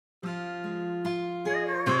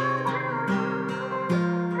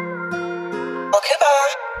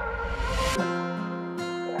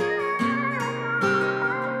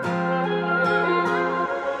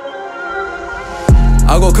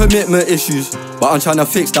I got commitment issues, but I'm tryna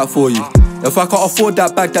fix that for you. If I can't afford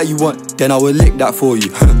that bag that you want, then I will lick that for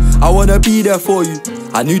you. I wanna be there for you,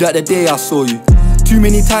 I knew that the day I saw you. Too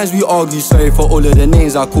many times we argue, sorry for all of the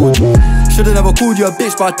names I called you. Should've never called you a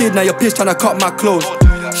bitch, but I did, now you're pissed tryna cut my clothes.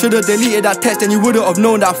 Should've deleted that text and you wouldn't have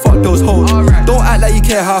known that fuck those hoes. Don't act like you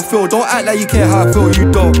care how I feel, don't act like you care how I feel,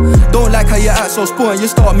 you don't. Don't like how you act so spoiled, you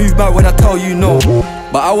start move mad when I tell you no.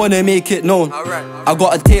 But I wanna make it known, I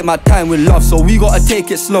gotta take my time with love, so we gotta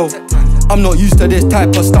take it slow. I'm not used to this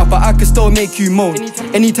type of stuff, but I can still make you moan.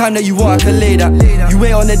 Anytime that you want, I can lay that. You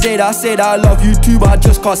wait on the day that I say that I love you too, but I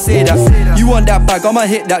just can't say that. You want that bag, I'ma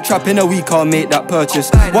hit that trap in a week, I'll make that purchase.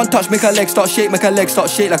 One touch, make a leg start shake, make a leg start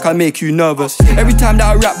shake like I make you nervous. Every time that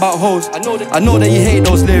I rap about hoes, I know that you hate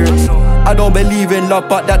those lyrics. I don't believe in love,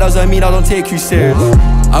 but that doesn't mean I don't take you serious.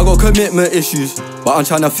 I got commitment issues, but I'm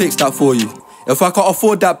tryna fix that for you. If I can't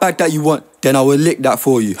afford that bag that you want, then I will lick that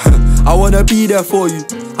for you. I wanna be there for you,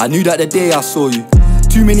 I knew that the day I saw you.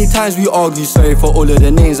 Too many times we argue, sorry for all of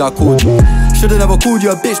the names I called you. Should've never called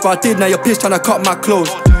you a bitch, but I did, now you're pissed tryna cut my clothes.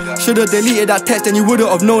 Should've deleted that text and you wouldn't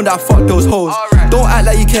have known that I fucked those hoes. Don't act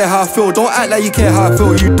like you care how I feel, don't act like you care how I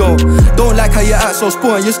feel, you don't. Don't like how you act so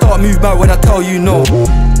spoiled, you start move back when I tell you no.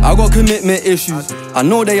 I got commitment issues, I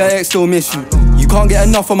know that your ex still miss you. You can't get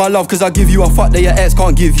enough of my love cause I give you a fuck that your ex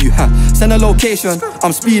can't give you. Send a location,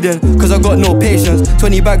 I'm speeding cause I got no patience.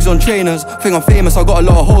 20 bags on trainers, think I'm famous, I got a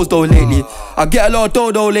lot of hoes though lately. I get a lot of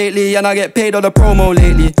dodo lately and I get paid on the promo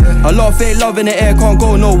lately. A lot of fake love in the air, can't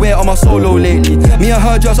go nowhere on my solo lately. Me and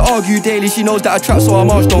her just argue daily, she knows that I trap so her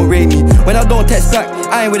march don't rate me. When I don't text back,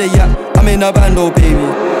 I ain't with a yap, I'm in a band oh baby.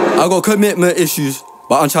 I got commitment issues,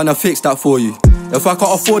 but I'm tryna fix that for you. If I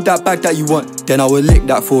can't afford that bag that you want, then I will lick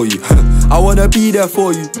that for you. I wanna be there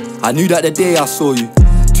for you, I knew that the day I saw you.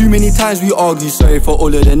 Too many times we argue, sorry for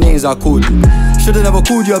all of the names I called you. Should've never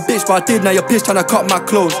called you a bitch, but I did, now you're pissed tryna cut my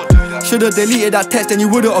clothes. Should've deleted that text and you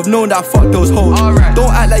wouldn't have known that I fucked those hoes.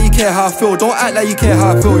 Don't act like you care how I feel, don't act like you care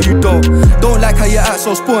how I feel, you don't. Don't like how you act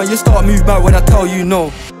so spoiled, you start move back when I tell you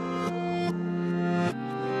no.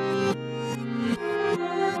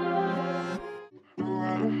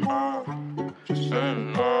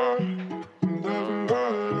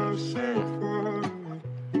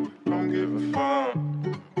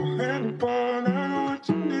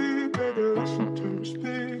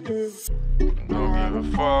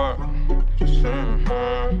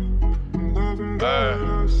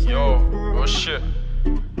 Oh shit.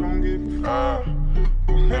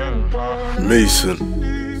 Mason.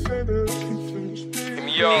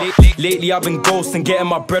 Lately I've been ghosting, getting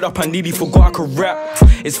my bread up, I nearly forgot I could rap.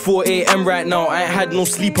 It's 4 AM right now, I ain't had no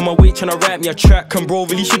sleep on my way tryna write me a track. And bro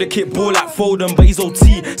really should've kicked ball like Foden, but he's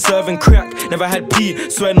OT, serving crack. Never had P,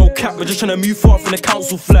 swear no cap, we're just tryna move far from the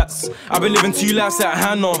council flats. I've been living 2 lives like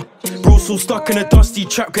Hannah. Bro so stuck in a dusty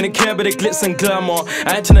trap, couldn't care about the glitz and glamour.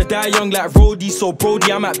 I ain't tryna die young like Roddy, so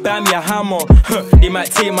Brody I might buy me a hammer. They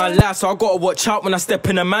might take my life, so I gotta watch out when I step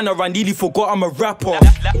in the manor. I nearly forgot I'm a rapper.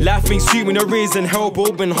 Life ain't sweet when you're raising hell,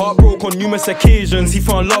 bro. Been heartbroken on numerous occasions. He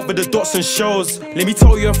found love with the dots and shows. Let me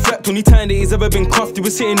tell you a fact, only time that he's ever been cuffed, he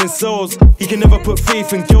was sitting in cells. He can never put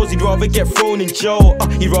faith in girls, he'd rather get thrown in jail.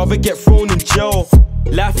 He'd rather get thrown in jail.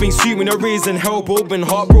 Life ain't sweet when you're raising hell, bro. Been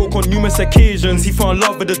heartbroken on numerous occasions. He found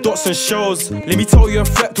love with the dots and shows. Let me tell you a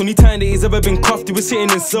fact, only time that he's ever been cuffed, he was sitting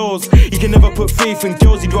in cells. He can never put faith in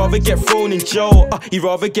girls, he'd rather get thrown in jail. He'd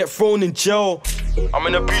rather get thrown in jail. I'm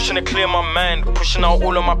in a booth trying to clear my mind, pushing out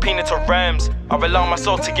all of my pain into rhymes. I've allowed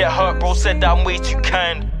myself to get hurt, bro, said that I'm way too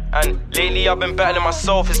kind. And lately I've been battling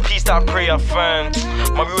myself, it's peace that I pray I find.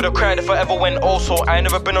 Mommy would've cried if I ever went also. I ain't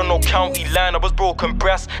never been on no county line, I was broken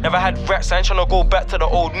brass. Never had rats, I ain't tryna go back to the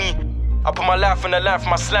old me. I put my life on the line for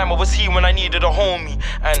my slam, I was here when I needed a homie.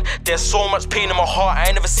 And there's so much pain in my heart, I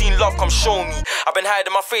ain't never seen love come show me. I've been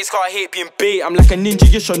hiding my face cause I hate being bait, I'm like a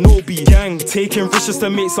ninja, you shinobi. Gang, taking risks just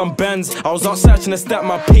to make some bands. I was outside trying to stack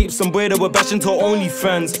my papes, somewhere that were bashing to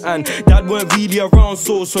OnlyFans. And dad weren't really around,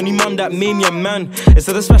 so it's only mum that made me a man.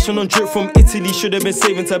 Instead of splashing on drip from Italy, should've been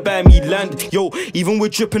saving to buy me land. Yo, even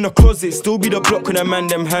with drip in the closet, still be the block when a man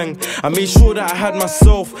them hang. I made sure that I had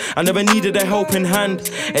myself, I never needed a helping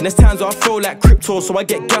hand. And there's times where I feel like crypto, so I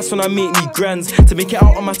get gas when I make me grands. To make it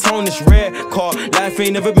out of my town is rare, car life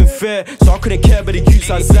ain't never been fair, so I couldn't care about the youths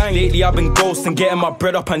I sang. Lately I've been ghosting, getting my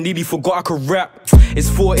bread up, I nearly forgot I could rap. It's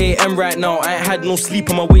 4 AM right now, I ain't had no sleep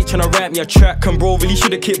on my way tryna write me a track. And bro really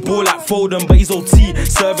should've kicked ball like Foden, but he's OT,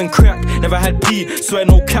 serving crack. Never had P, swear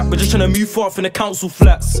no cap, we're just tryna move far from the council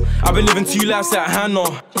flats. I've been living 2 lives like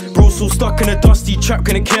Hannah. Bro so stuck in a dusty trap,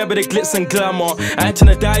 couldn't care about the glitz and glamour. I ain't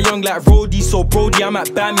tryna die young like Roddy, so Brody I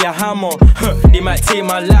might buy me a hammer. hammer. They might take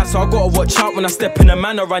my life, so I gotta watch out when I step in a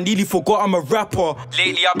manner. I nearly forgot I'm a rapper.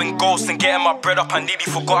 Lately I've been ghosting, getting my bread up. I nearly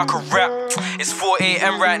forgot I could rap. It's 4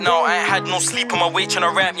 AM right now, I ain't had no sleep on my way trying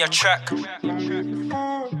to rap me a track.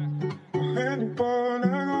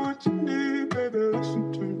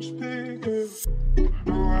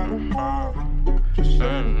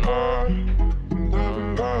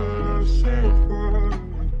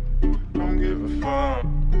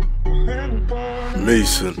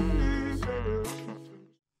 Mason.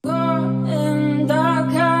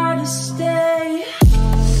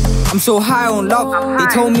 I'm so high on love. They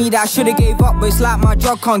told me that I should've gave up, but it's like my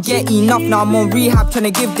drug can't get enough. Now I'm on rehab trying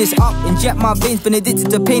to give this up. Inject my veins, been addicted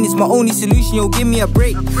to pain. It's my only solution, yo, give me a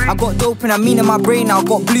break. I got dope and I mean in my brain. Now I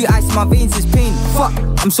got blue ice in my veins, it's pain. Fuck,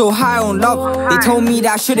 I'm so high on love. They told me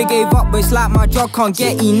that I should've gave up, but it's like my drug can't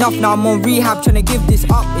get enough. Now I'm on rehab trying to give this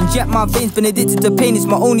up. Inject my veins, been addicted to pain. It's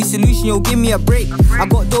my only solution, yo, give me a break. I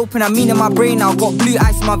got dope and I mean in my brain. Now I got blue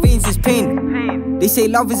ice in my veins, it's pain. They say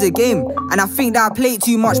love is a game, and I think that I play it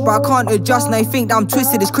too much, but I can't adjust. Now you think that I'm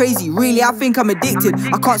twisted, it's crazy. Really, I think I'm addicted.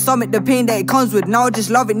 I can't stomach the pain that it comes with. Now I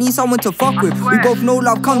just love it, need someone to fuck with. We both know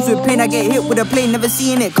love comes with pain. I get hit with a plane, never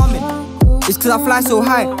seeing it coming. It's cause I fly so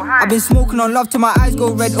high. I've been smoking on love till my eyes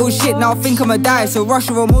go red. Oh shit, now I think I'ma die. So rush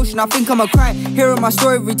of emotion, I think I'ma cry. Hearing my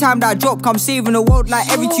story every time that I drop. Come saving the world like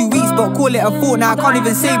every 2 weeks, but call it a fortnight. I can't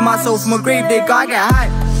even save myself from a grave digger, I get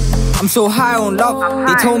high. I'm so high on love.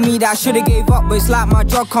 They told me that I should've gave up, but it's like my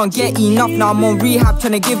drug can't get enough. Now I'm on rehab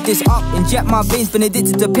trying to give this up. Inject my veins, been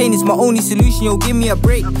addicted to pain. It's my only solution, yo, give me a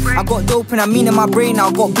break. I got dope and I mean in my brain. Now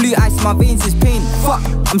I got blue ice in my veins, it's pain. Fuck,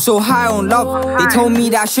 I'm so high on love. They told me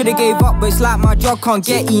that I should've gave up, but it's like my drug can't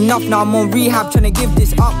get enough. Now I'm on rehab trying to give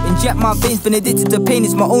this up. Inject my veins, been addicted to pain.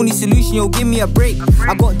 It's my only solution, yo, give me a break.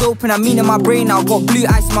 I got dope and I mean in my brain. Now I got blue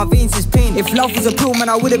ice in my veins, it's pain. If love was a pill, man,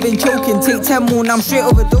 I would've been choking. Take 10 more and I'm straight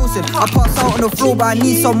overdosing. I pass out on the floor, but I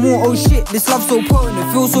need some more. Oh shit, this love's so potent.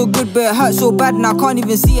 It feels so good, but it hurts so bad, and I can't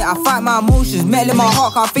even see it. I fight my emotions, metal in my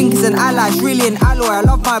heart. I think it's an ally, it's really an alloy. I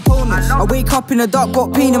love my opponents. I wake up in the dark,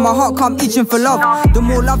 got pain in my heart, come itching for love. The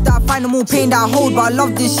more love that I find, the more pain that I hold. But I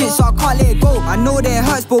love this shit, so I can't let it go. I know that it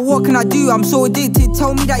hurts, but what can I do? I'm so addicted.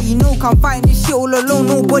 Tell me that you know, can't fight this shit all alone.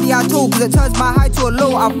 Nobody I told, cause it turns my high to a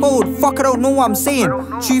low. I fold. Fuck, I don't know what I'm saying.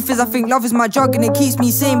 Truth is, I think love is my drug and it keeps me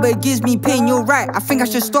sane, but it gives me pain. You're right, I think I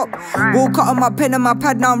should stop. Woke up on my pen and my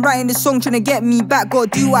pad, now I'm writing this song trying to get me back. Gotta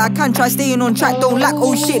do what I can, try staying on track, don't lack.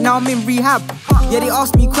 Oh shit, now I'm in rehab. Yeah, they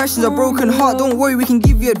ask me questions, a broken heart. Don't worry, we can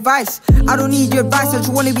give you advice. I don't need your advice, I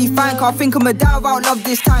just wanna be fine, cause I think I'ma die without love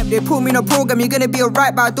this time. They put me in a program, you're gonna be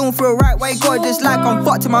alright, but I don't feel right. Why you got just like I'm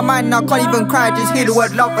fucked in my mind and I can't even cry. Just hear the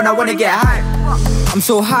word love and I wanna get high. I'm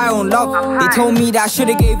so high on love. They told me that I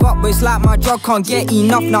should've gave up, but it's like my drug can't get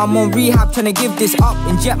enough. Now I'm on rehab trying to give this up.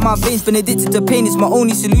 Inject my veins, been addicted to pain. It's my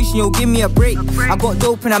only solution, yo, give me a break. I got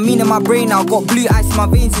dope and I mean in my brain. Now I got blue ice in my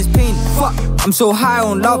veins, it's pain. Fuck, I'm so high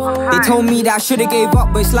on love. They told me that I should've gave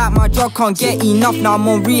up, but it's like my drug can't get enough. Now I'm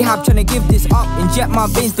on rehab trying to give this up. Inject my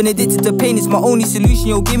veins, been addicted to pain. It's my only solution,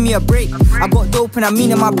 yo, give me a break. I got dope and I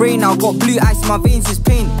mean in my brain. Now I got blue ice in my veins, it's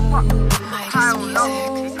pain. High on love.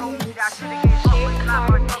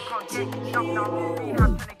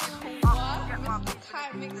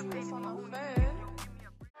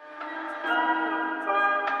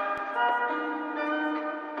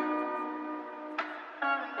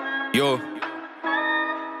 Yo,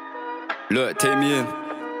 look, take me in.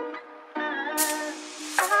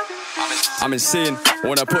 I'm insane.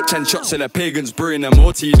 Wanna put 10 shots in a pagan's brain in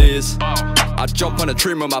OT days. I jump on a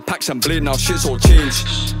train with my packs and blade, now shit's all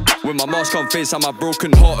changed. With my mask on face, I'm a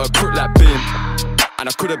broken heart, a crook like Bane. And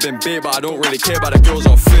I could've been bait, but I don't really care about the girls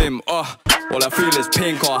on fame. All I feel is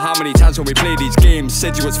pain, cause how many times when we play these games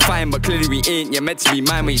said you was fine, but clearly we ain't. You're meant to be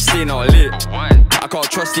mine when you're staying out late. I can't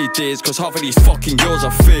trust these days, cause half of these fucking girls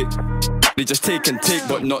are fake. They just take and take,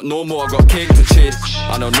 but not no more. I got cake to chase.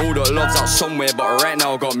 And I know that love's out somewhere, but right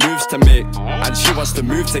now I got moves to make. And she wants to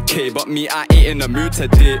move to K, but me, I ain't in the mood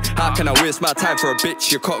today. How can I waste my time for a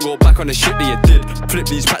bitch? You can't go back on the shit that you did. Flip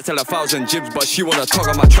these packs till 1,000 jibs, but she wanna tug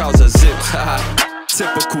on my trousers zips.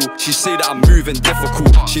 Typical, she say that I'm moving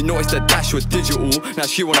difficult. She noticed the dash was digital, now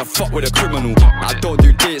she wanna fuck with a criminal. I don't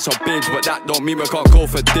do dates or babes, but that don't mean we can't go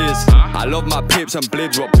for days. I love my papes and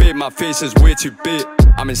blades, but babe, my face is way too big.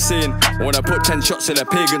 I'm insane, wanna put 10 shots in a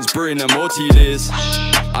pagan's brain in OT days.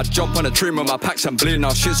 I jump on a train with my packs and blade,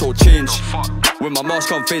 now shit's all changed. With my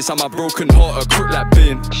mask on face, I'm a broken heart, a crook like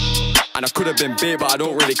Bane. And I could've been bait, but I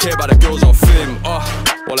don't really care about the girls on fame.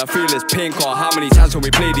 All I feel is pain, cause how many times when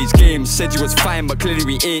we play these games said you was fine, but clearly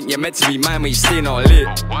we ain't. You're meant to be mine when you're staying out late.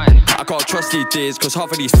 I can't trust these days, cause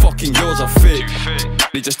half of these fucking girls are fake.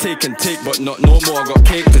 They just take and take, but not no more. I got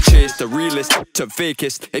cake to chase, the realest to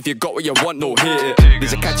fakest. If you got what you want, no hate it.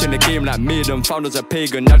 There's a catch in the game that made them. Founders a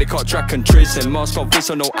pagan, now they can't track and trace it. Mask on face,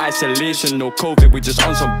 so no isolation, no COVID. We just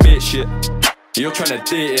on some bait shit. You're trying to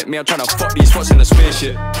date it, me I'm trying to fuck these fucks in the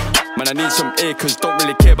spaceship. Man, I need some acres, don't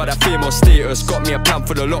really care about that fame or status. Got me a plan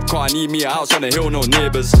for the lot, car, I need me a house on the hill, no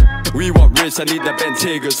neighbours. We want race, I need the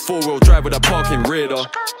Bentegas. 4-wheel drive with a parking radar.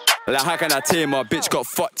 Like how can I tame her? Bitch got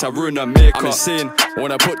fucked, I ruined her makeup. I'm insane,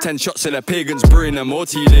 wanna put 10 shots in a pagan's brain and more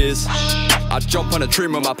days. I jump on a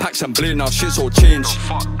train with my packs and blade, now shit's all changed.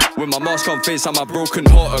 With my mask on face, I'm a broken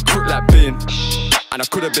heart, a crook like Bane. And I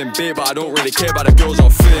could've been bait, but I don't really care about the girls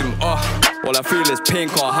on fame. All I feel is pain,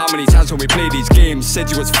 car. How many times when we play these games? Said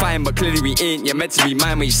you was fine, but clearly we ain't. You're meant to be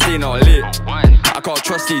mine when you staying out late. I can't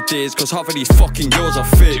trust these days, cause half of these fucking girls are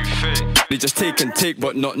fake. They just take and take,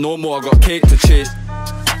 but not no more. I got cake to chase.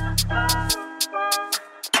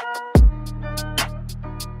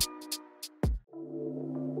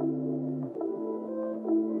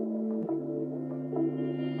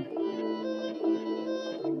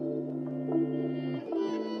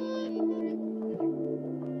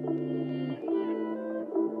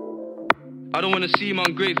 I don't wanna seem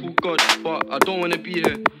ungrateful, God, but I don't wanna be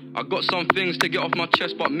here. I got some things to get off my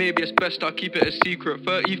chest, but maybe it's best I keep it a secret.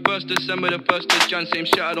 31st December, the 1st of Jan, same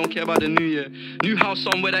shit, I don't care about the new year. New house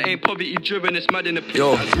somewhere that ain't poverty driven, it's mad in the pit.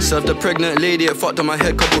 Yo, served a pregnant lady, it fucked on my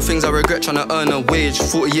head. Couple things I regret, trying to earn a wage.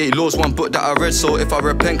 48 laws, one book that I read, so if I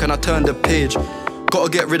repent, can I turn the page? Gotta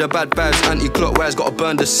get rid of bad vibes, anti-clockwise, gotta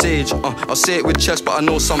burn the sage. I'll say it with chest, but I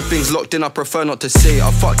know some things locked in, I prefer not to say it. I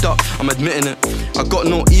fucked up, I'm admitting it. I got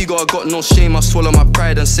no ego, I got no shame, I swallow my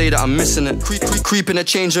pride and say that I'm missing it. Creep in a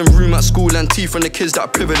changing room at school and tea from the kids that are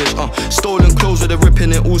privileged. Stolen clothes with a rip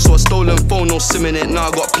in it, also a stolen phone, no sim in it. Now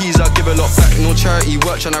I got peas, I give a lot back, no charity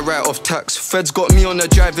work, tryna write off tax. Feds got me on the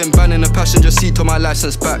driving ban in the passenger seat to my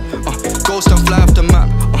license back. Ghost and fly off the map.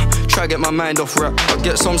 Try get my mind off rap. I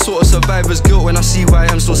get some sort of survivor's guilt when I see why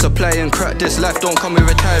I'm still supplying crack. This life don't come with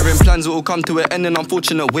retiring plans, it will come to an end in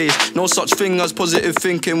unfortunate ways. No such thing as positive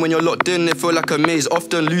thinking when you're locked in, it feel like a maze.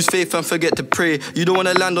 Often lose faith and forget to pray. You don't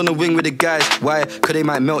wanna land on the wing with the guys. Why? Cause they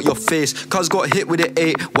might melt your face. Cuz got hit with it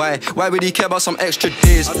 8. Why? Why would he care about some extra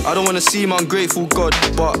days? I don't wanna seem ungrateful, God,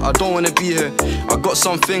 but I don't wanna be here. I got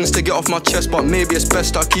some things to get off my chest, but maybe it's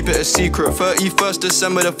best I keep it a secret. 31st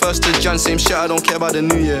December, the 1st of Jan, same shit, I don't care about the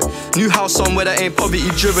new year. New house somewhere that ain't poverty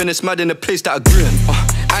driven, it's mad in the place that I grew in.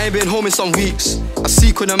 I ain't been home in some weeks, I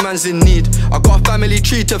seek when a man's in need. I got a family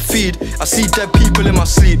tree to feed, I see dead people in my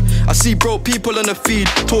sleep. I see broke people on the feed,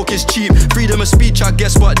 talk is cheap. Freedom of speech, I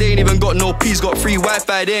guess what, they ain't even got no peace. Got free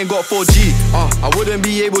Wi-Fi, they ain't got 4G. I wouldn't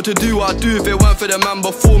be able to do what I do if it weren't for the man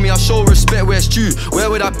before me. I show respect where it's due, where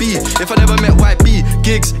would I be if I never met YB?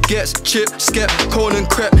 Gigs, Gets, Chip, Skep, Conan,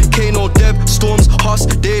 Crep, Kano, Deb, Storms, Huss,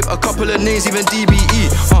 Dave, a couple of names, even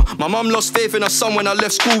DBE. My mum lost faith in her son when I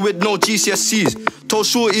left school with no GCSEs. Told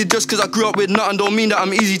shorty just cause I grew up with nothing don't mean that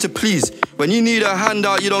I'm easy to please. When you need a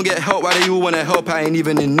handout, you don't get help. Why do you wanna help? I ain't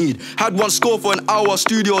even in need. Had one score for an hour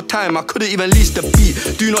studio time, I couldn't even lease the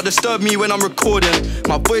beat. Do not disturb me when I'm recording.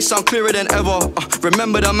 My voice sound clearer than ever.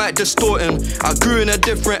 Remember that mic distorting. I grew in a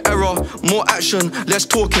different era. More action, less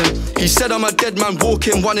talking. He said I'm a dead man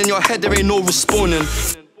walking. One in your head, there ain't no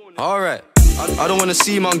respawning. Alright. I don't wanna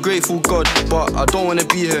seem ungrateful, God, but I don't wanna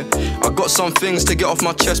be here. I got some things to get off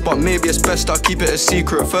my chest, but maybe it's best I keep it a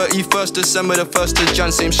secret. 31st December, the 1st of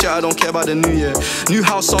Jan, same shit, I don't care about the new year. New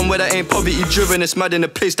house somewhere that ain't poverty driven, it's mad in the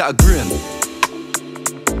place that I grew in.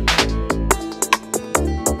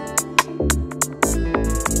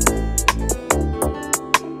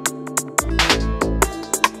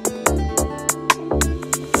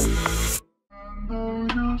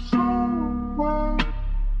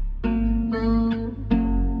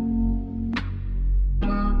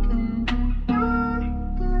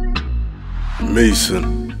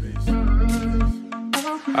 Mason.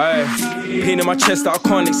 Pain in my chest that I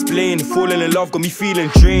can't explain. Falling in love got me feeling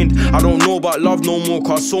drained. I don't know about love no more,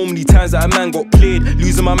 cause so many times that a man got played.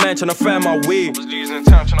 Losing my mind trying to find my way. Was losing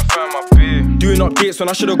time trying to find my beer. Doing updates when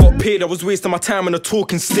I should've got paid. I was wasting my time on the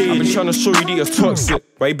talking stage. I've been trying to show you that you're toxic.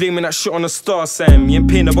 Why you blaming that shit on the star sign? Me and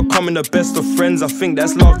pain are becoming the best of friends. I think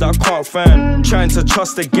that's love that I can't find. Trying to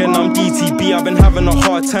trust again, I'm DTB, I've been having a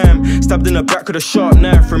hard time. Stabbed in the back with a sharp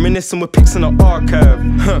knife, reminiscing with pics in the archive.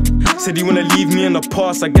 Said you wanna leave me in the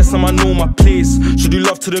past, I guess I know my place. Should do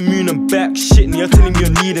love to the moon and back, shit, and you're telling me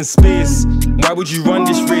you're needing space. Why would you run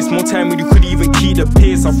this race? More time when you couldn't even keep the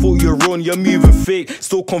pace. I thought you were wrong, you're moving fake.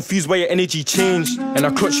 Still confused why your energy changed. And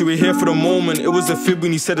I clocked you were here for the moment. It was a fib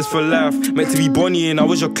when you said it's for life. Meant to be Bonnie and I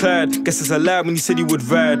was your Clyde. Guess it's a lie when you said you would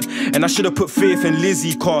ride. And I should've put faith in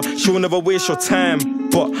Lizzie, car she'll never waste your time.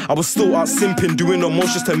 But I was still out simping, doing the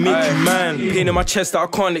most just to make you mine. Pain in my chest that I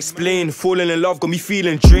can't explain. Falling in love got me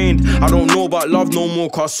feeling drained. I don't know about love no more,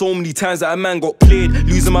 cause so many times that a man got played.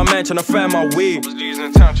 Losing my mind trying to find my way. Was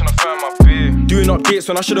losing time trying to find my beer. Doing updates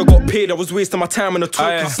when I should've got paid. I was wasting my time on the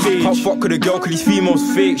talking stage. Can't fuck with a girl cause these females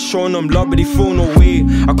fake. Showing them love but they feel no way.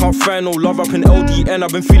 I can't find no love up in LDN.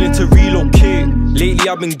 I've been feeling to relocate. Lately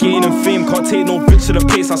I've been gaining fame. Can't take no bitch to the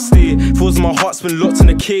place I stay. Feels my heart's been locked in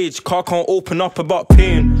a cage. Car can't open up about pain.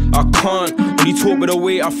 I can't. When you talk with the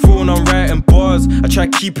way I feel and I'm writing bars, I try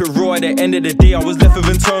to keep it raw. At the end of the day I was left with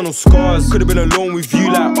internal scars. Could've been alone with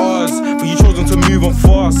you like ours, but you chosen to move on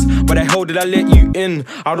fast. Why the hell did I let you in?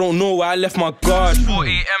 I don't know where I left my guard. 4 AM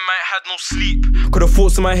I had no sleep. Could've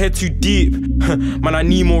thoughts in my head too deep. Man, I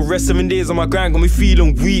need more rest. 7 days on my grind got me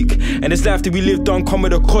feeling weak. And this life that we live don't come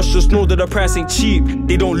with a cost. Just know that the price ain't cheap.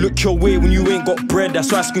 They don't look your way when you ain't got bread.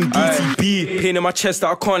 That's why I scream DTB. Pain in my chest that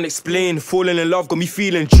I can't explain. Falling in love got me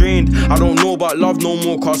feeling drained. I don't know about love no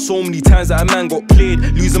more, cause so many times that a man got played.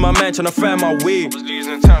 Losing my mind trying to find my way. Was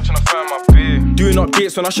losing time trying to find my beer. Doing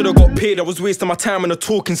updates when I should've got paid. I was wasting my time on a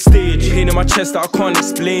talking stage. Pain in my chest that I can't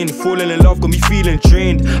explain. Falling in love got me feeling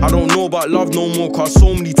drained. I don't know about love no more, cause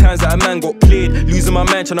so many times that a man got played. Losing my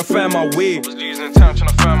mind trying to find my way. Was losing time trying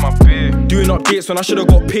to find my beer. Doing updates when I should've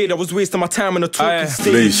got paid. I was wasting my time on a talking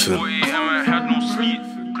stage. Mason. 4 AM I had no sleep.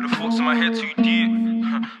 Could've thoughts in my head too deep.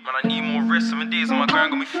 Man, I need more rest. 7 days on my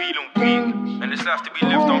grind got me feeling weak. And this life that we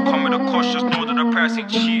live don't come with a cost. Just know that the price ain't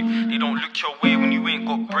cheap. They don't look your way when you ain't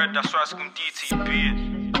got bread. That's why I scream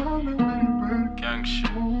DTB. Gang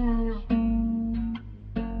shit.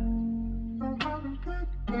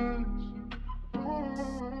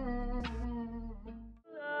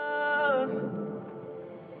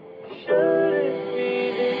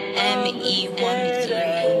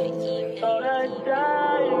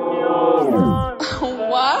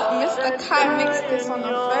 What? Mr. Kai mixed this on the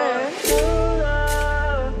phone.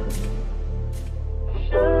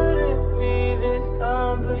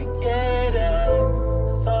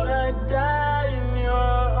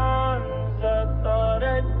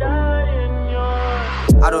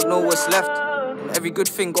 I don't know what's left. Every good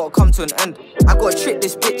thing gotta come to an end. I gotta trick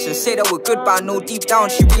this bitch and say that we're good, but I know deep down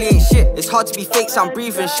she really ain't shit. It's hard to be fake, so I'm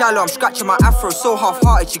breathing shallow. I'm scratching my afro so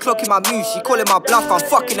half-hearted. She clocking my moves, she calling my bluff. I'm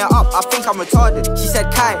fucking it up, I think I'm retarded. She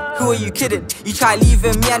said, Kai, who are you kidding? You try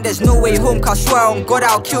leaving me and there's no way home. Cause I swear on God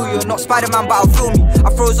I'll kill you. Not Spider-Man but I'll feel me.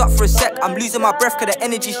 I froze up for a sec, I'm losing my breath cause the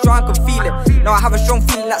energy's strong, I can feel it. Now I have a strong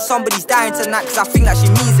feeling that somebody's dying tonight, cause I think that she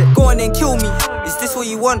means it. Go on and kill me, is this what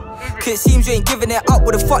you want? Cause it seems you ain't giving it up.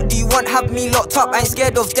 What the fuck do you want? Have me locked up, I ain't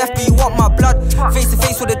scared of death but you want my blood. Face to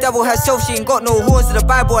face with the devil herself, she ain't got no horns to the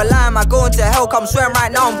Bible a lie. Am I going to hell? I'm swearing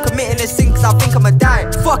right now I'm committing this sin cause I think I'ma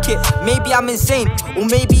die. Fuck it, maybe I'm insane, or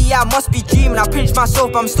maybe yeah, I must be dreaming. I pinch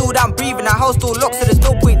myself but I'm still down breathing. The house door locked so there's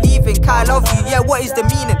no point leaving. Kai, I love you, yeah, what is the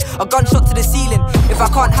meaning? A gunshot to the ceiling. If I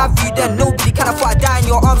can't have you then nobody can. I thought I'd die in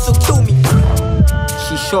your arms so kill me.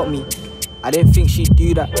 She shot me, I didn't think she'd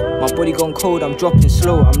do that. My body gone cold, I'm dropping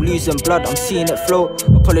slow. I'm losing blood, I'm seeing it float.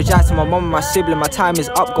 Apologise to my mum and my sibling, my time is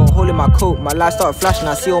up. Got a hole in my coat, my life started flashing.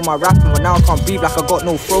 I see all my rapping, but now I can't breathe like I got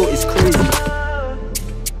no throat. It's crazy.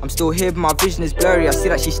 I'm still here, but my vision is blurry. I see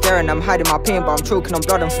that she's staring, I'm hiding my pain, but I'm choking on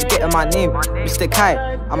blood, I'm forgetting my name. Mr. Kai,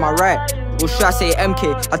 am I right? Or should I say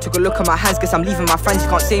MK? I took a look at my hands, guess I'm leaving my friends. You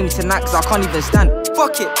can't save me tonight cause I can't even stand.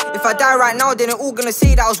 Fuck it, if I die right now then they're all gonna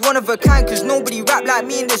say that I was one of a kind. Cause nobody rap like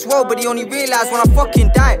me in this world, but they only realise when I fucking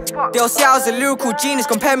die. They'll say I was a lyrical genius,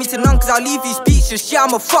 compare me to none cause I'll leave you speechless. Yeah,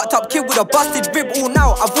 I'm a fucked up kid with a busted rib all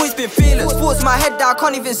now. I've always been fearless. Thoughts in my head that I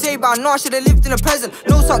can't even say, but I know I should've lived in the present.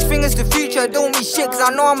 No such thing as the future, don't mean shit cause I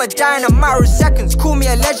know I'ma die in a matter of seconds. Call me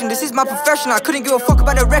a legend, this is my profession, I couldn't give a fuck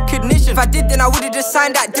about the recognition. If I did then I would've just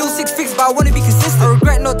signed that deal 6 figures, but I wanna be consistent. I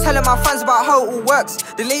regret not telling my fans about how it all works.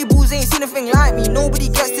 The labels ain't seen anything like me, nobody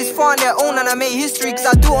gets this far on their own, and I made history cause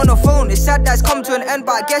I do it on the phone. It's sad that it's come to an end,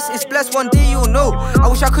 but I guess it's blessed, one day you'll know. I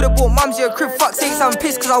wish I could've bought Mumsy a crib, fuck's sakes I'm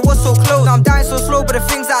pissed cause I was so close. Now I'm dying so slow, but the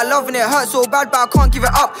things that I love and it hurts so bad, but I can't give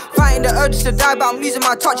it up. Fighting the urge to die, but I'm losing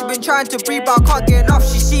my touch. I've been trying to breathe, but I can't get enough.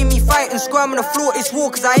 She see me fight and squirm on the floor, it's war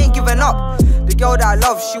cause I ain't giving up. The girl that I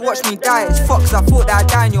love, she watched me die, it's fuck cause I thought that I'd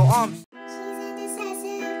die in your arms.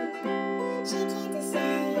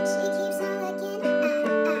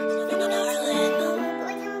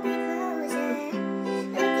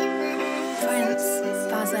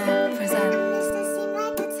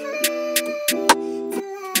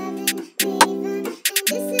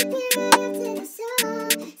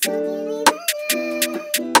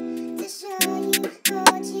 Sure.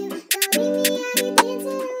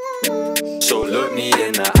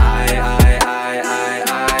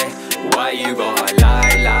 Why you gotta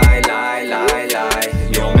lie, lie, lie, lie, lie?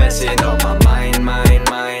 You're messing up my mind, mind,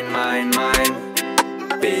 mind, mind,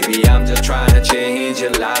 mind. Baby, I'm just trying to change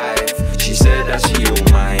your life. She said that she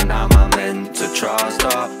don't mind. Am I meant to trust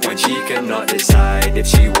her when she cannot decide if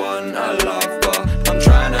she want a lover? I'm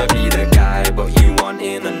trying to be the guy, but you want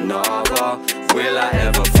in another. Will I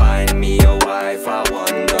ever find me a wife? I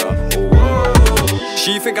wonder. Whoa.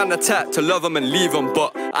 She think I'm the type to love him and leave him,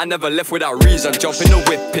 but I never left without reason. Jump in the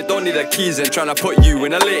whip, it don't need the keys in. Tryna put you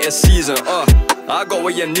in the latest season. I got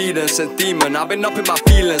what you need and sent demon. I've been up in my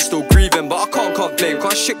feelings, still grieving, but I can't complain,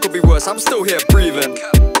 cause shit could be worse, I'm still here breathing.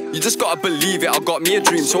 You just gotta believe it, I got me a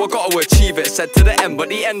dream, so I gotta achieve it. Said to the end, but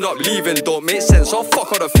they end up leaving. Don't make sense, so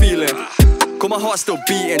fuck all the feeling. Cause my heart's still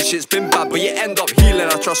beating, shit's been bad, but you end up healing.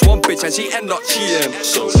 I trust one bitch and she end up cheating.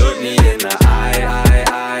 So look me in the eye.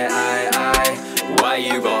 Why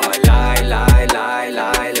you gotta lie, lie, lie,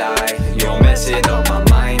 lie, lie? You're messing up my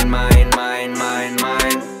mind, mind, mind, mind,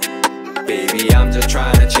 mind. Baby, I'm just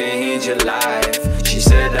trying to change your life. She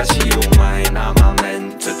said that she don't mind. Am I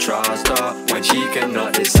meant to trust her when she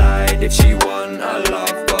cannot decide if she want a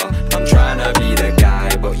lover? I'm trying to be the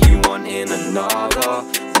guy, but you want in another.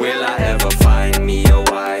 Will I ever find me a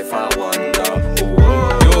wife? I wonder.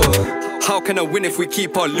 Whoa. How can I win if we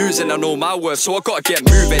keep on losing? I know my worth, so I gotta get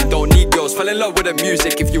moving. Don't need girls, fell in love with the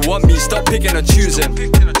music. If you want me, stop picking and choosing.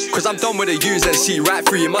 Cause I'm done with the using. See right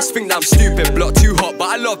through, you must think that I'm stupid. Block too hot, but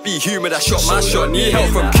I love be human. I shot my shot, need help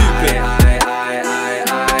from Cupid.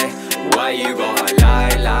 Why you gotta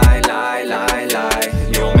lie, lie, lie, lie, lie?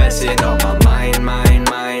 You're messing up my mind, mind,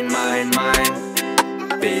 mind, mind,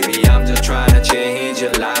 mind. Baby, I'm just trying to change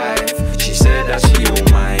your life. She said that she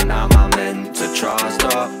don't mind. Am I meant to trust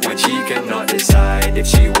her when she cannot decide if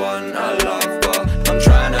she want a lover? I'm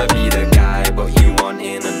trying to be the guy, but you want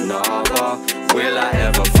in another. Will I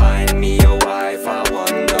ever find me a wife? I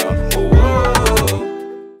wonder. Whoa.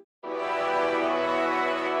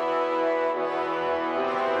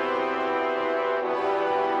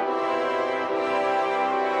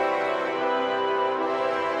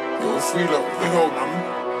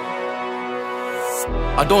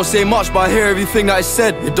 I don't say much, but I hear everything that is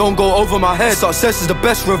said. It don't go over my head. Success is the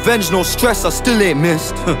best revenge, no stress, I still ain't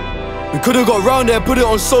missed. We could've got round there, put it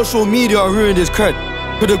on social media and ruined his cred.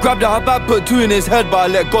 Could've grabbed that bag, put two in his head, but I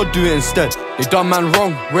let God do it instead. They done man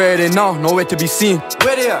wrong, where are they now? Nowhere to be seen.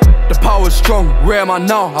 Where they at? The power's strong, where am I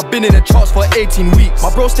now? I've been in the charts for 18 weeks.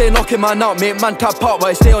 My bro stay knocking man out, make man tap out, but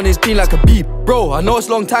I stay on his beat like a beep. Bro, I know it's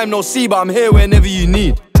long time no see, but I'm here whenever you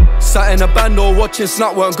need. Sat in a band or watching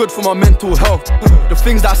Snap weren't good for my mental health. The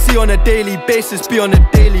things that I see on a daily basis be on the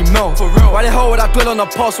daily melt. For real. Why the hell would I dwell on the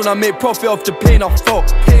past when I made profit off the pain I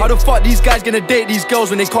felt? How the fuck these guys gonna date these girls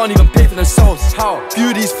when they can't even pay for themselves? How? Few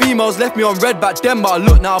of these females left me on red back then, but I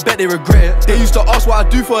look now, I bet they regret it. They used to ask what I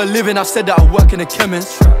do for a living, I said that I work in a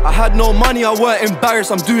chemist. I had no money, I weren't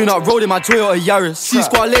embarrassed, I'm doing that road in my Toyota Yaris.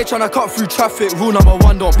 C-Squad late trying to cut through traffic, rule number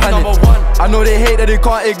one, don't panic. I know they hate that they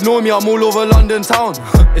can't ignore me, I'm all over London town.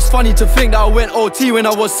 It's funny to think that I went OT when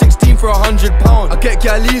I was 16 for £100. I get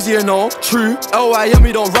gal easy, you know, true. LYM,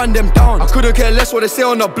 we don't run them down. I couldn't care less what they say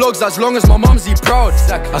on the blogs as long as my mum's proud.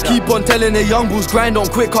 I keep on telling the young bulls grind on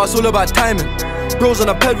quick, cause it's all about timing. Bro's on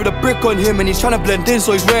a ped with a brick on him and he's trying to blend in,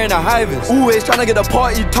 so he's wearing a high-vis. Always trying to get the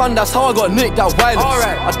party done, that's how I got nicked, that violence.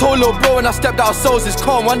 Alright, I told little bro when I stepped out of souls, it's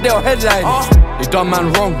calm, one day I'll headline. They done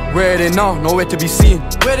man wrong, where are they now? Nowhere to be seen.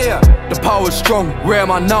 Where they at? The power's strong, where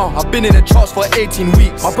am I now? I've been in the charts for 18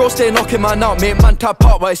 weeks. My bro stay knocking man out, make man tap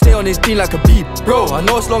out, but I stay on his beat like a beep. Bro, I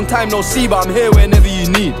know it's long time no see, but I'm here whenever you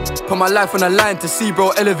need. Put my life on the line to see bro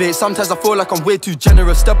elevate. Sometimes I feel like I'm way too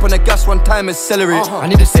generous. Step on the gas one time, accelerate. I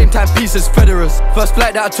need the same time piece as Federers. First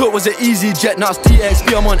flight that I took was an easy jet, now it's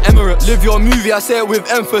TXP, I'm on Emirates. Live your movie, I say it with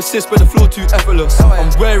emphasis, but the flow too effortless.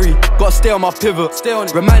 I'm wary, gotta stay on my pivot. Stay on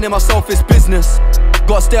it. Reminding myself it's business,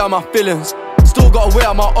 gotta stay on my feelings. Still gotta weigh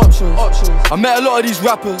out my options. I met a lot of these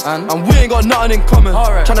rappers, and we ain't got nothing in common.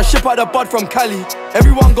 Tryna ship out the bud from Cali,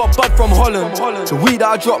 everyone got bud from Holland. The week that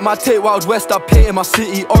I dropped my tape Wild West, I painted my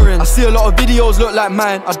city orange. I see a lot of videos look like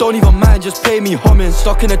mine, I don't even mind, just pay me homage.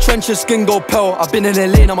 Stuck in the trenches, skin go pale. I've been in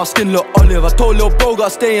LA, now my skin look olive. I told little bro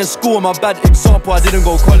gotta stay in school, my bad example, I didn't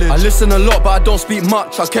go college. I listen a lot, but I don't speak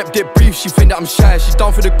much, I kept it brief, she think that I'm shy. She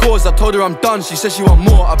down for the cause, I told her I'm done, she said she want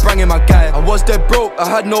more, I bring in my guy. I was dead broke, I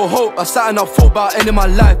had no hope, I sat and I thought about ending my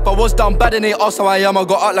life. I was down bad and they asked how I am, I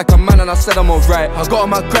got out like a man and I said I'm alright. I got on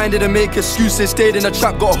my grind, didn't make excuses, stayed in the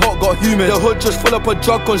trap, got hot, got humid. The hood just full up of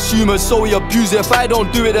drug consumers, so we abuse it. If I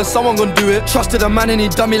don't do it, then someone gon' do it. Trusted a man and he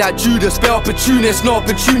done me like Judas. Bare opportunist, no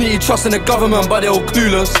opportunity, trusting the government, but they all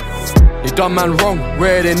clueless. They done man wrong,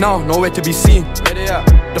 where are they now? Nowhere to be seen. Where they at?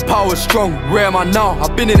 The power's strong, where am I now?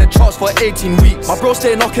 I've been in the charts for 18 weeks. My bro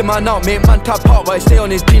stay knocking man out, make man tap out, but I stay on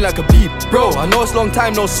his beat like a beep. Bro, I know it's long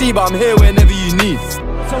time no see, but I'm here whenever you need.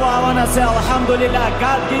 So I wanna say Alhamdulillah,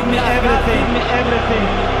 God give me everything.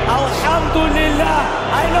 Alhamdulillah,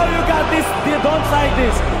 I know you got this, don't like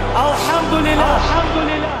this. Alhamdulillah,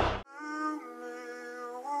 Alhamdulillah.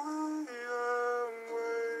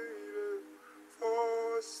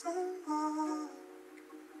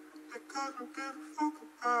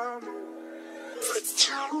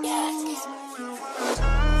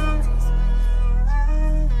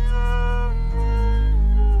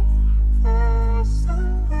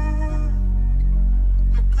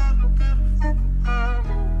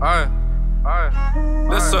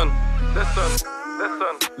 Listen.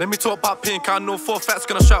 Let me talk about pink, I know 4 facts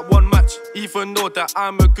gonna strap one match. Even though that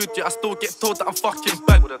I'm a good, yeah, I still get told that I'm fucking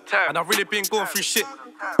bad. And I've really been going through shit,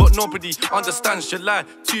 but nobody understands July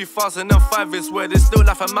 2005 is where this still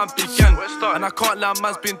life a man began. And I can't lie,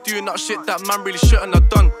 man's been doing that shit that man really shouldn't have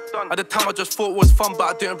done. At the time I just thought it was fun,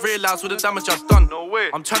 but I didn't realise all the damage I've done.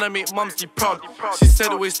 I'm trying to make mumsy proud. She said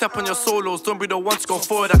always step on your solos, don't be the one to go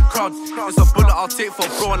for that crowd. It's a bullet I'll take for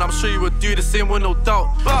bro, and I'm sure you would do the same with no doubt.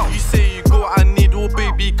 You say you got what I need, oh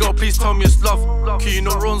baby girl, please tell me it's love. Cause you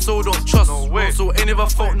know Ronzo don't trust, Ronzo ain't never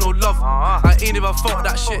felt no love. I ain't never felt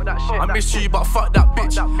that shit, I miss you but fuck that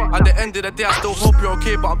bitch. At the end of the day I still hope you're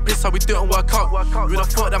okay, but I'm pissed how we didn't work out. You'd have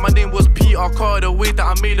thought that my name was Peter Carr, the way that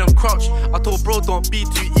I made him crouch. I told bro don't be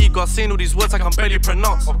too eager, saying all these words I can barely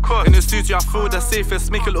pronounce. In the studio I feel the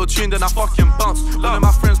safest, make a little tune then I fucking bounce. One of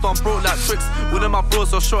my friends done broke like tricks, one of my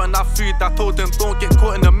bros are short and that food. I told them don't get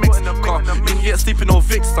caught in the mix. Can't make me get sleeping on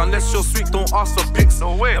Vicks, unless you're sweet don't ask for pics.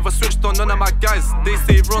 Never switched on none of my guys, they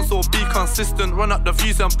say run so be consistent, run up the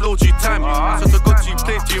views and blow G time. So to God you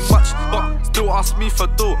play too much, but still ask me for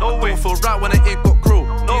dough. Don't feel right when I ain't got grow.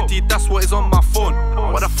 Indeed, that's what is on my phone.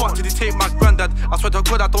 What the fuck did he take my granddad? I swear to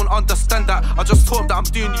God I don't understand that. I just hope that I'm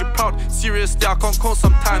doing you proud. Seriously, I can't count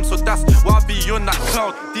sometimes, so that's why I be on that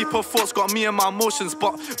cloud. Deeper thoughts got me and my emotions,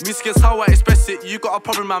 but music is how I express it. You got a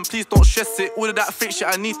problem, man, please don't stress it. All of that fake shit,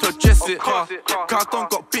 I need to address it. Cause I don't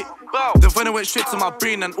got bit. The venom went straight to my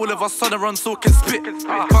brain, and all of a sudden run so can spit.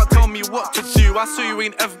 Can't tell me what to do, I saw you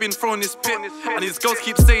ain't ever been thrown this pit. And these girls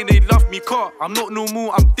keep saying they love me, car. I'm not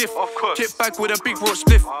normal, I'm diff. Kick back with a big roach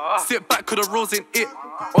spliff. Sit back cause the rose ain't it.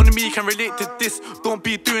 Only me can relate to this. Don't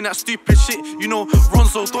be doing that stupid shit. You know,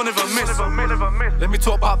 Ronzo don't ever miss. Let me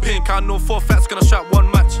talk about pink, I know 4 facts gonna strap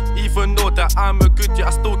one match. Even though that I'm a good, yeah,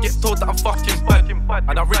 I still get told that I'm fucking bad.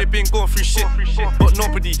 And I've really been going through shit, but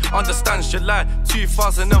nobody understands July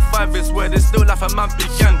 2005 is where this still life a man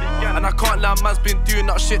began. And I can't lie, man's been doing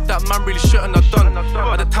that shit that man really shouldn't have done.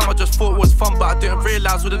 At the time I just thought it was fun, but I didn't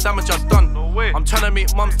realise all the damage I've done. I'm trying to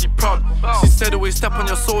make mumsy proud. She said always step on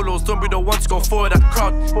your solos, don't be the one to go for that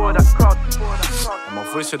crowd. I'm a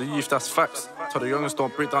voice of the youth, that's facts. Tell the youngest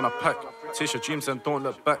don't break down a pack. Chase your dreams and don't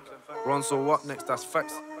look back. Ronzo up next, that's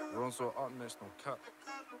facts. Ronzo up next, no cap.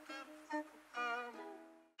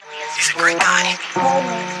 He's a great guy.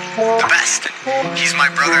 The best. He's my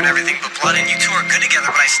brother and everything but blood, and you two are good together,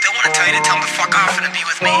 but I still want to tell you to tell him to fuck off and to be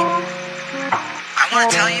with me. I want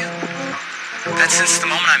to tell you that since the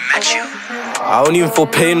moment I met you, I don't even feel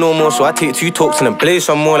pain no more, so I take 2 talks and then blaze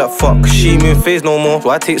some more like fuck. She ain't moving phase no more, so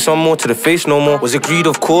I take some more to the face no more. Was agreed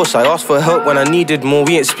of course, I asked for help when I needed more.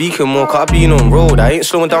 We ain't speaking more, cause I been on road. I ain't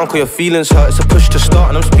slowing down cause your feelings hurt. It's a push to start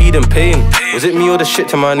and I'm speeding pain. Was it me or the shit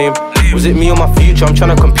to my name? Was it me or my future? I'm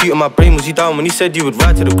trying to compute in my brain. Was you down when you said you would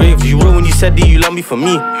ride to the grave? Was you real when you said that you love me for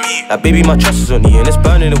me? Like baby, my trust is on you and it's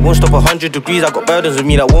burning, it won't stop 100 degrees. I got burdens with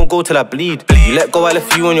me that won't go till I bleed. You let go, I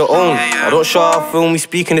left you on your own. I don't show how I feel when we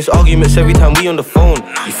speak in this arguments every time we on the phone.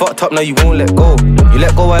 You fucked up, now you won't let go. You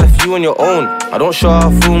let go, I left you on your own. I don't show how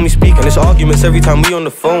I feel when we speak in this arguments every time we on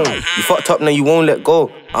the phone. You fucked up, now you won't let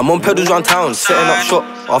go. I'm on pedals round town, setting up shop.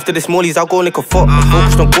 After this Molly's, I'll go lick a fuck. I'm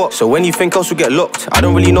focused on what? So when you think else will get locked, I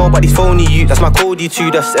don't really know about these phony youths. That's my code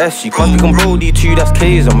D2, that's S. You can't speak on bro D2, that's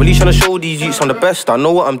K's. I'm really trying to show these youths I'm the best. I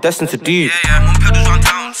know what I'm destined to do. I'm on pedals round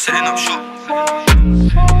town, setting up shop.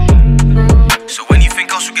 So when you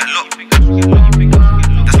think else will get locked,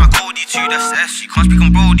 that's my code D2, that's S. You can't speak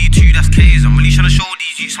on bro D2, that's K's. I'm really trying to show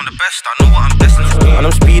these youths I'm the best. I know what I'm destined to do. And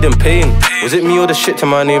I'm speeding pain. Was it me or the shit to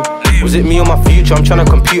my name? Was it me or my future? I'm trying to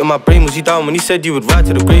compute in my brain. Was you down when you said you would ride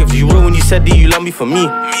to the grave? Was you real when you said that you love me for me?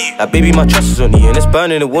 Like baby, my trust is on you and it's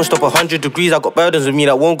burning, it won't stop 100 degrees. I got burdens with me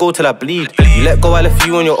that won't go till I bleed. You let go, I left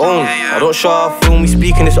you on your own. I don't show how I feel when we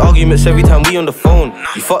speak in this arguments every time we on the phone.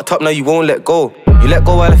 You fucked up, now you won't let go. You let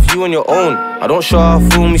go, I left you on your own. I don't show how I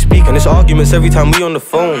feel when we speak, and it's arguments every time we on the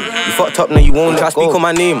phone. You fucked up, now you won't let go. Speak on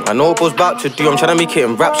my name, I know it goes back to do. I'm trying to make it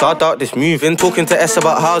in rap, so I doubt this move. Been talking to S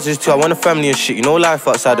about houses too, I want a family and shit. You know life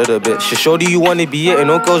outside of the bitch. She showed you wanna be it, and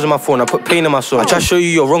no girls on my phone. I put pain in my song. I try to show you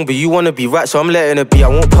you're wrong, but you wanna be right, so I'm letting it be. I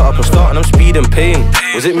won't put up a start, and I'm speeding pain.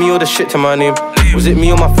 Was it me or the shit to my name? Was it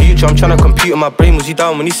me or my future? I'm trying to compute in my brain. Was you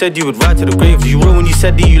down when you said you would ride to the grave? Was you real when you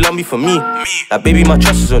said that you love me for me? Like baby, my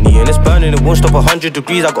trust is on you, and it's burning, it won't stop 100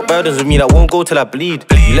 degrees. I got burdens with me that won't go till I bleed.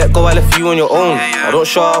 You let go, I left you on your own. I don't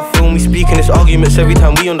show how I feel when we speak, and it's arguments every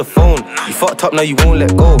time we on the phone. You fucked up, now you won't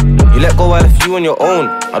let go. You let go, I left you on your own.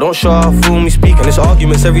 I don't show how I feel when we speak, and it's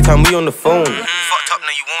arguments every time we on the phone. You fucked up,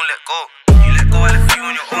 now you won't let go. You let go, I left you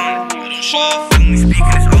on your own. I don't show how I feel when we speak,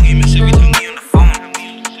 and it's arguments every time we on the phone.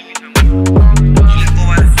 You let go,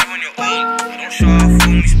 I left you on your own. I don't show how I feel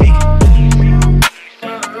when we speak.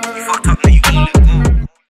 You fucked up, now you won't let go.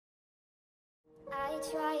 I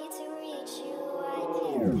try to reach you,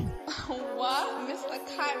 What? Mr.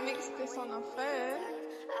 Kite mixed this on a phone.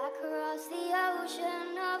 across the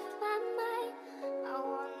ocean of my mind. My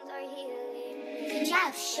wounds are healing.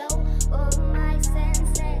 Now show all my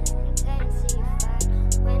senses intensify.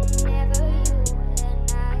 Whenever you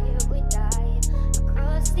and I would die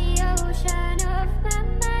across the ocean of my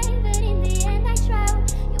mind, but in the end I drown.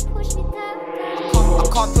 You push me down. I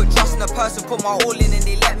can't put trust in a person, put my all in and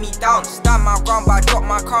they let me down. Stand my ground, but I drop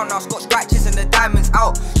my crown. Now got scratches and the diamonds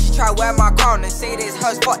out. She try wear my crown and say that it's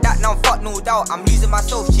hers. Fuck that, now fuck no doubt. I'm losing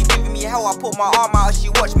myself, she giving me hell. I put my arm out, she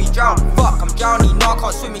watch me drown. Fuck, I'm drowning, no I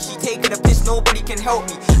can't swim and she taking a piss. Nobody can help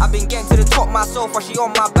me. I've been getting to the top myself, while she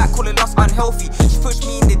on my back calling us unhealthy. She pushed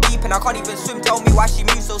me in the deep and I can't even swim. Tell me why she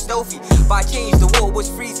moves so stealthy. But I changed, the water was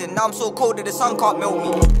freezing. Now I'm so cold that the sun can't melt me.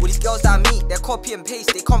 All these girls that I meet, they're copy and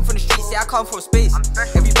paste. They come from the streets, say I come from space.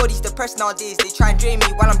 Everybody's depressed nowadays, they try and drain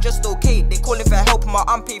me while I'm just okay. They calling for help from my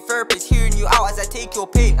unpaid therapist, hearing you out as I take your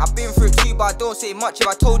pain. I've been through it too, but I don't say much. If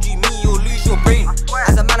I told you me, you'll lose your brain.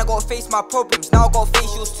 As a man I gotta face my problems, now I gotta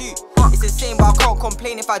face yours too. It's the same but I can't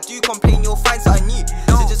complain. If I do complain, you'll find something new.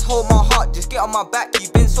 So just hold my heart, just get on my back.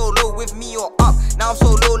 You've been so low with me, you're up. Now I'm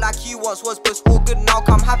so low like you once was, but it's all good now,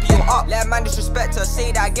 come happy you're up. Let a man disrespect her,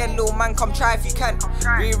 say that again, little man, come try if you can.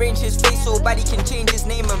 Rearrange his face so bad he can change his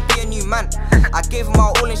name and be a new man. I gave her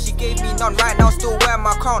my all and she gave me none. Right now still wearing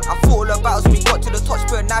my crown. I fought all her battles when we got to the top. She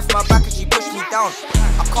put a knife in my back and she pushed me down.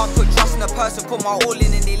 I can't put trust in a person, put my all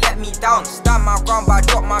in and they let me down. Stand my ground but I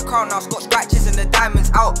drop my crown. Now got scratches and the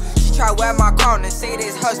diamonds out. She try wear my crown and say that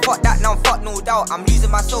it's hers. Fuck that, now fuck no doubt. I'm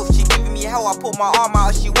losing myself, she giving me hell. I put my arm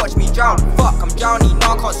out and she watch me drown. Fuck, I'm drowning,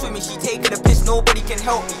 now I can't swim and she taking a piss. Nobody can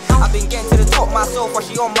help me. I've been getting to the top myself while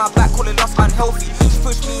she on my back calling us unhealthy. She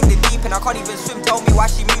pushed me in the deep and I can't even swim. Tell me why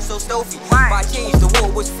she moves so stealthy. But I changed, the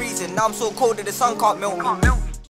water was freezing. Now I'm so cold that the sun can't melt me.